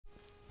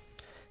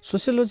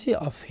Sociology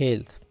of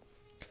Health.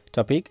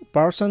 Topic: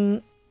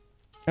 Parson,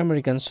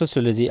 American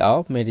Sociology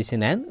of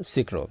Medicine and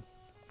Sick Role.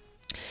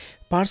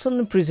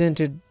 Parson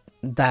presented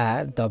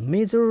that the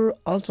major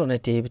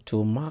alternative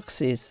to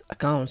Marxist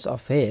accounts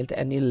of health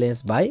and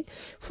illness by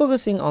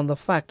focusing on the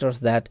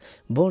factors that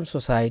bond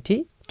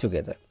society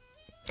together.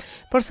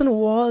 Parson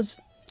was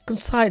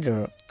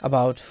considered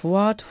about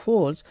what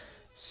holds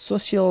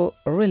social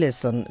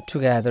relation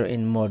together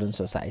in modern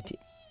society.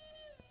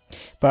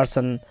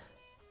 Parson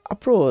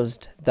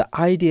approached the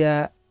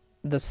idea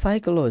the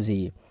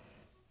psychology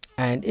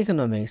and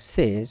economics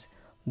says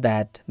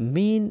that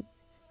men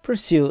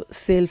pursue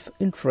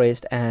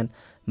self-interest and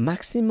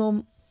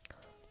maximization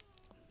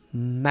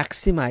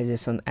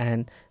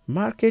and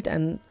market,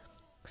 and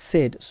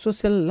said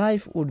social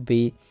life would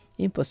be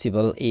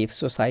impossible if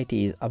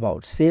society is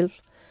about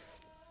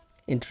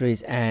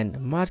self-interest and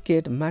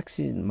market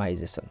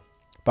maximization.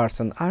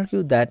 Parson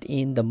argued that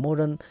in the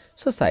modern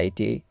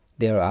society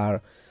there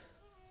are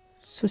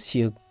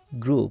socio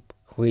group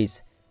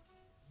which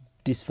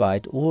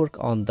despite work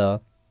on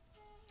the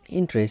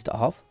interest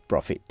of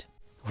profit.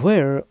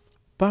 Where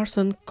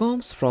Parson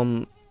comes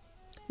from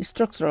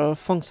structural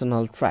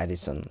functional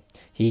tradition,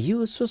 he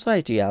used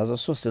society as a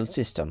social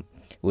system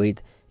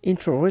with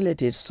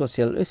interrelated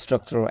social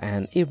structure,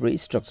 and every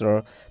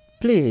structure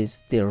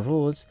plays their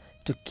roles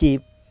to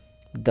keep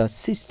the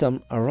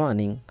system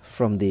running.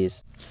 From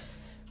this,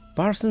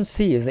 Parson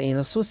sees in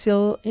a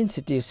social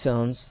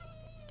institutions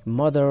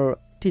mother,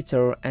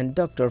 teacher and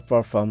doctor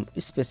perform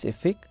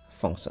specific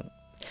function.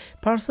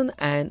 Parson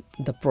and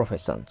the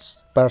professions.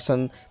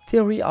 Parson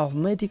theory of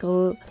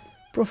medical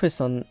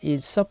profession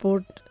is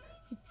support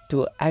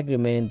to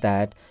agreement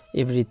that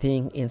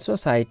everything in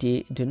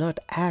society do not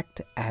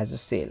act as a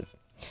self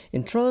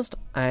interest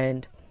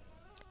and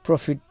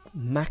profit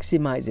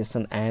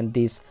maximization, and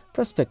this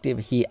perspective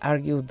he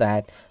argued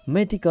that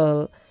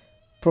medical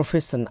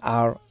profession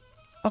are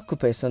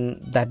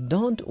occupation that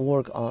don't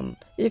work on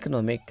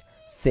economic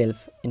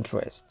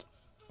self-interest.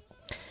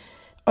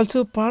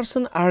 Also,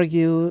 Parson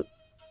argued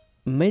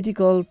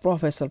medical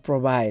profession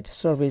provide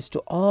service to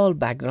all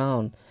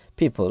background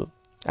people.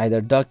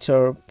 Either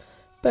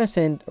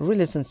doctor-patient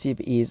relationship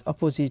is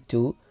opposite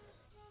to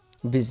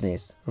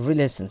business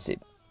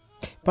relationship.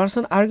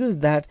 Parson argues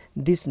that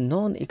this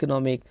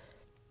non-economic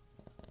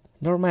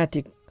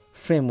normative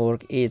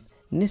framework is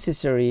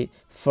necessary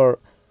for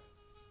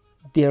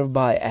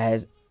thereby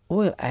as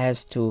well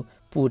as to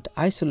put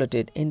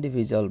isolated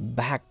individual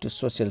back to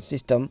social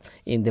system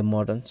in the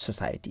modern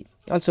society.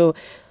 Also,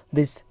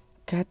 this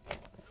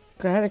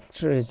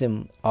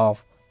characterism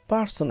of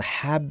Parson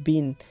have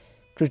been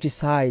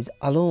criticized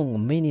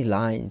along many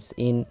lines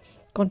in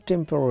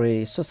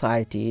contemporary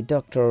society.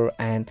 Doctor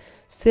and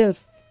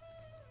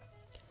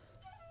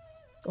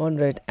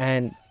self-honored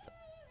and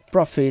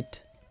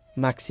profit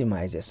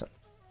maximization.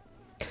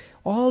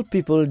 All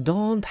people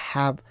don't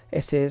have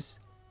access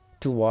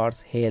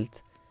towards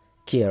health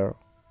care.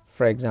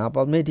 For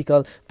example,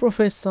 medical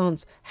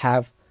professions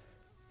have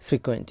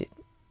frequented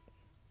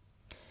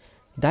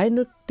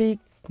diagnostic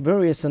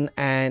variation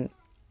and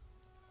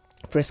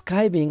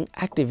prescribing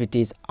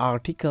activities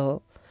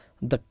article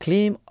the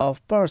claim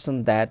of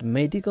Parson that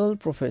medical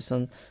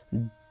profession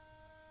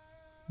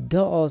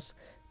does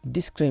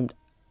discriminate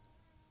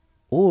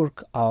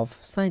work of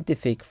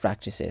scientific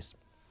practices.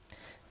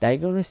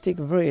 Diagnostic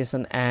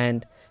variation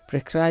and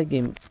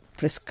prescribing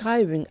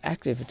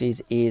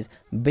activities is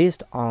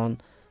based on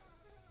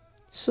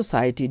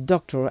society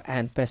doctor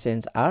and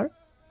patients are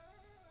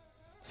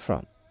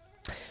from.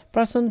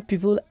 Parson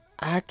people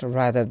act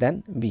rather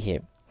than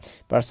behave.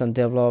 Parson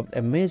developed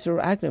a major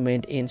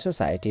agreement in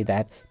society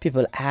that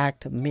people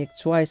act, make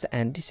choice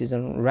and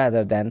decision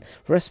rather than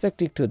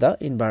respecting to the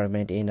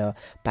environment in a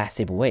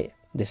passive way.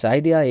 This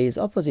idea is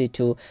opposite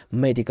to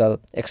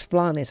medical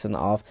explanation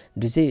of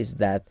disease,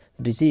 that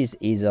disease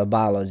is a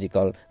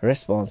biological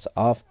response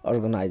of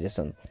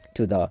organization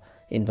to the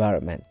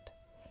environment,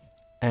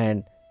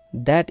 and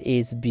that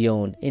is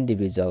beyond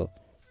individual.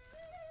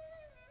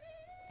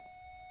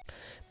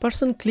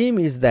 Parson's claim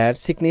is that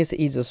sickness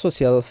is a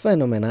social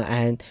phenomenon,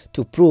 and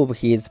to prove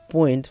his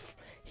point,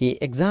 he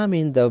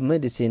examined the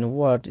medicine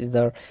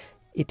whether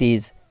it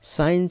is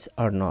science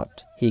or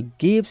not. He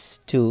gives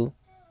two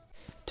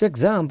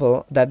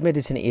examples that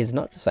medicine is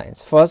not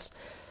science. First,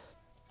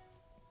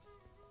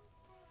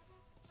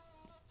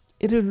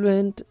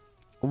 irrelevant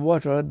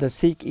water, the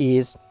sick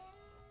is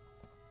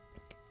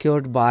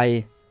cured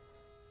by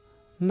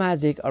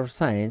magic or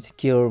science.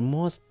 Cure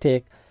must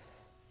take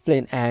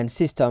plain and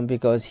system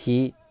because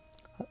he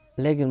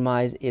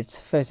legitimize its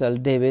facial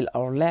devil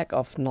or lack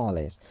of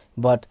knowledge,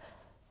 but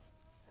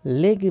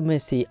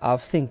legitimacy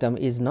of symptom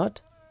is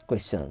not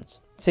questioned.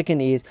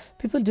 Second is,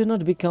 people do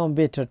not become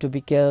better to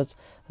because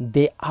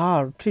they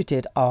are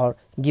treated or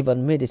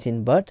given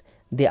medicine, but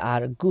they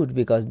are good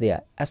because they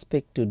are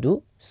expected to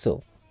do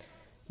so.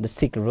 The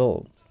sick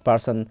role.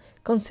 Parson's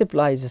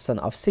conceptualization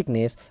of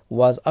sickness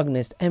was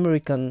against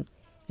American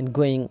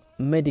ongoing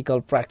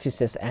medical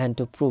practices, and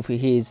to prove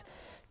his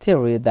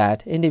theory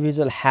that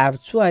individuals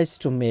have choice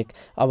to make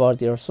about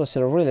their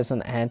social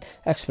relation and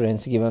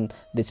experience. Given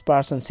this,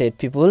 Parson said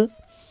people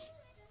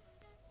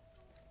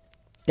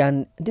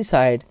can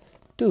decide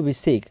to be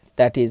sick,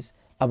 that is,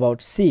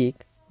 about seek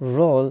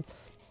role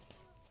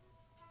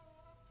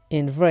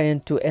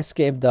invariant to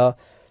escape the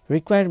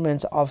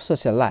requirements of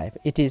social life.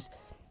 It is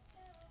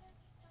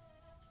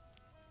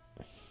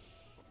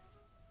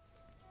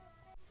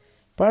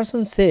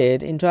Parson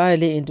said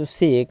entirely into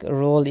seek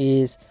role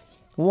is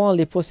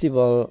only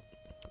possible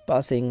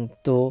passing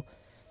to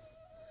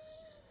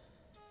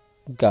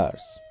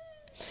guards.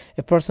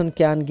 A person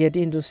can get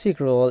into sick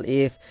role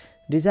if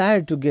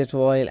desired to get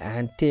well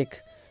and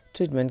take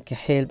treatment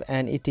help,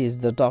 and it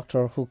is the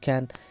doctor who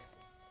can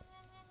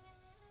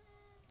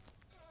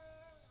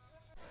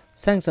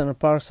sanction a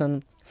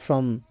person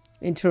from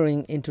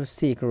entering into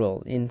sick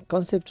role. In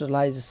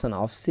conceptualization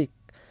of sick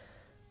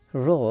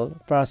role,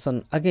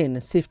 Parson again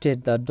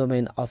shifted the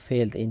domain of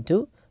health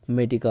into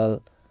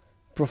medical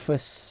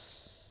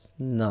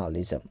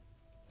professionalism.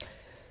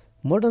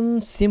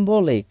 Modern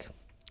symbolic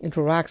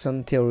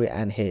interaction theory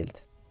and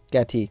health,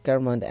 Cathy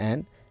Kermond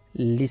and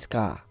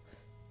Liska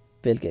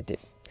Pelkette.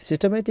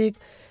 Systematic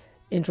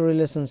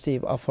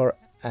interrelationship offer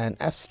an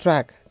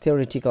abstract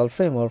theoretical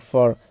framework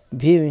for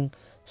viewing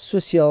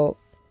social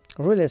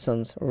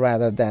relations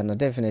rather than a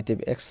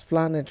definitive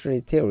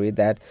explanatory theory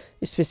that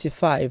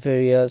specifies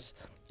various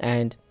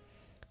and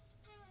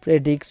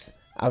predicts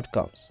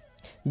outcomes.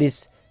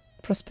 This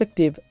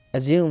perspective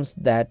assumes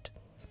that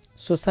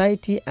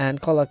society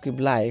and collective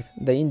life,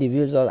 the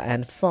individual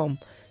and form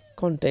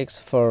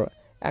context for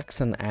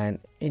action and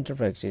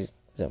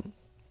interactionism.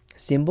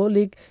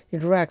 Symbolic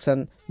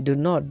interaction do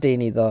not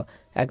deny the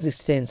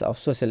existence of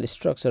social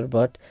structure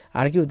but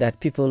argue that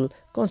people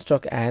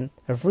construct and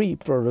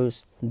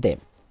reproduce them.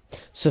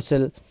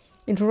 Social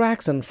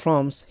interaction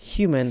forms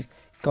human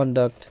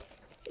conduct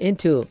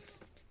into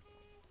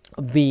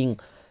being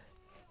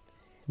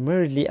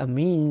merely a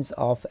means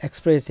of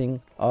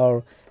expressing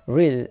or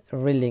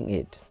revealing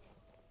it.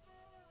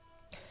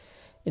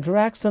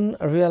 Interaction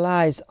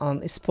relies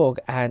on spoke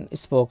and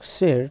spoke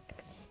shared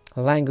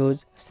language,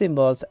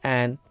 symbols,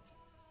 and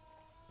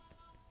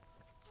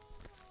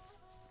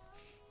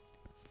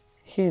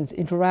hence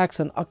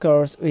interaction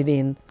occurs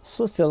within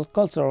social,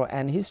 cultural,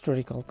 and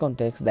historical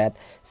contexts that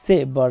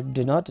shape but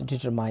do not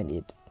determine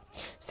it.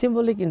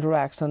 Symbolic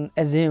interaction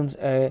assumes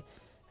a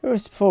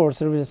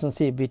forced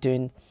relationship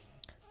between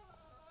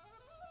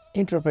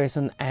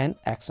interpretation and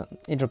action.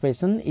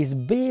 Interpretation is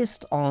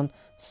based on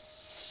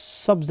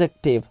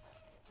subjective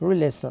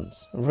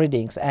relations,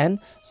 readings, and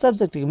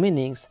subjective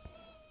meanings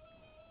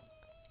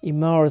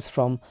emerge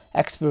from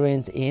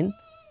experience in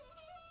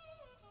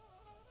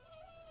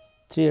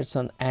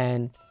creation,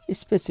 and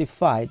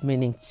specified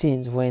meaning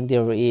change when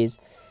there is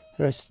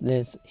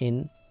restlessness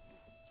in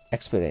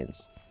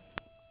experience.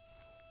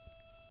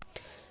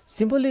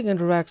 Symbolic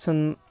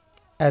interaction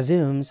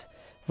assumes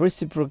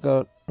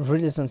reciprocal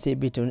relationship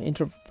between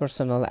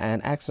interpersonal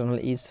and actional,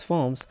 each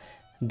forms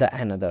the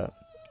another.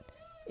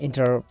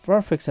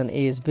 Interperfection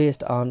is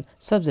based on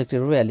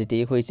subjective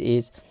reality, which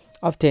is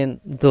obtained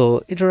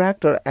though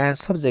interactor and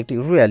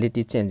subjective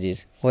reality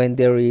changes when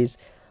there is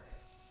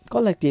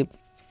collective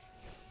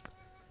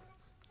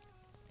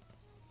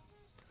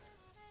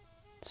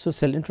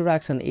social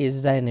interaction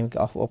is dynamic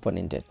of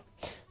open-ended.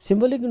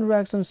 Symbolic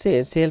interaction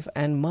says self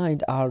and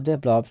mind are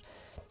developed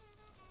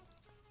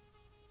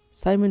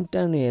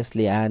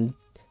simultaneously and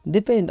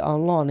depend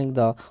on learning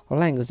the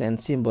language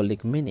and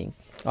symbolic meaning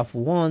of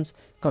one's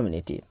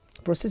community.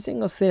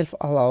 Processing of self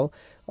allows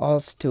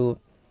us to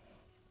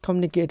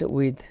communicate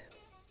with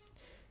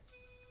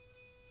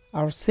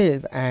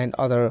ourselves and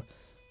other.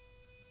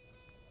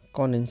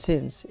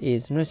 Conscience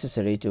is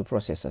necessary to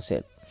process a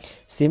self.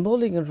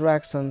 Symbolic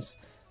interactions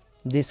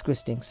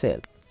disquesting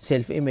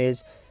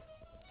self-image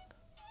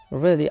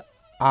really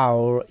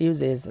our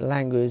uses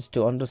language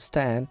to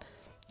understand,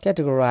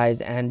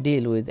 categorize, and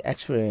deal with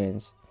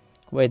experience,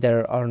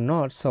 whether or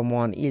not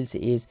someone else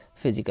is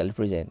physically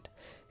present.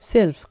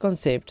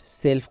 Self-concept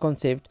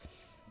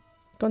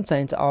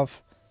consists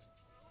of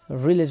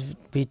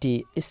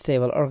relativity,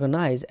 stable,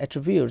 organized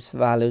attributes,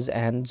 values,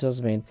 and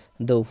judgment,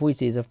 though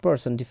which is a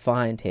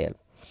person-defined here.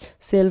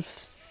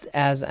 Self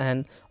as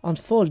an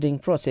unfolding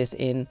process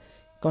in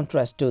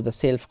contrast to the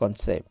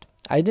self-concept.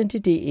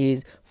 Identity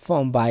is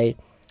formed by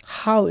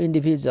how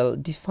individual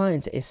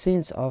defines a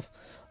sense of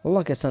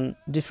location,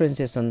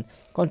 differentiation,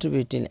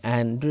 contributing,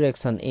 and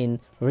direction in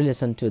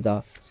relation to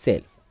the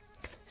self.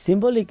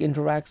 Symbolic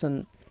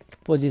interaction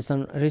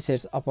position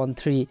research upon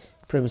three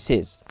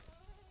premises.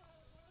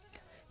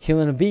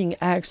 Human being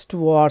acts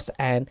towards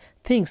and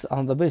thinks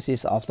on the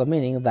basis of the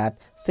meaning that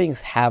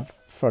things have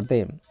for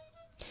them.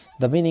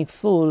 The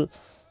meaningful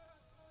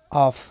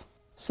of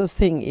such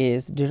thing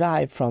is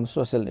derived from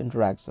social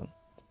interaction.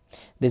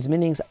 These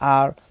meanings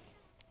are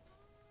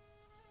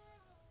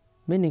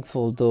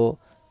meaningful though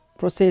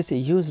process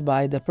used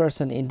by the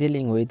person in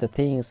dealing with the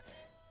things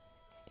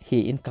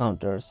he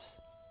encounters.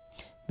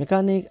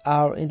 Mechanic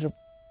are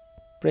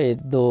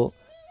interpreted though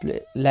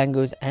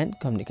language, and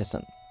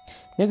communication.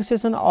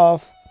 Negotiation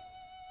of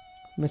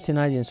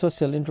mechanizing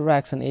social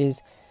interaction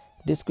is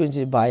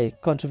distinguished by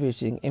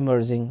contributing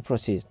emerging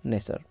process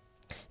nature.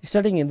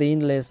 Studying in the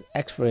endless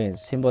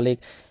experience, symbolic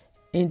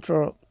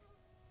interaction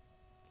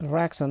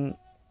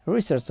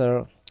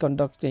researcher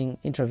conducting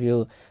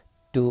interview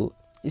to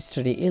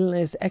study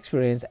illness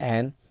experience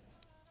and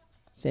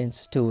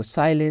sense to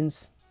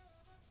silence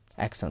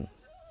action.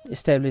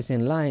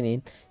 Establishing line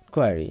in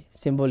inquiry.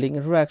 Symbolic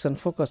interaction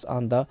focus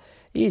on the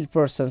ill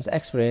person's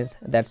experience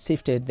that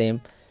shifted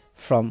them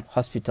from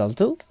hospital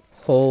to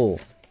home.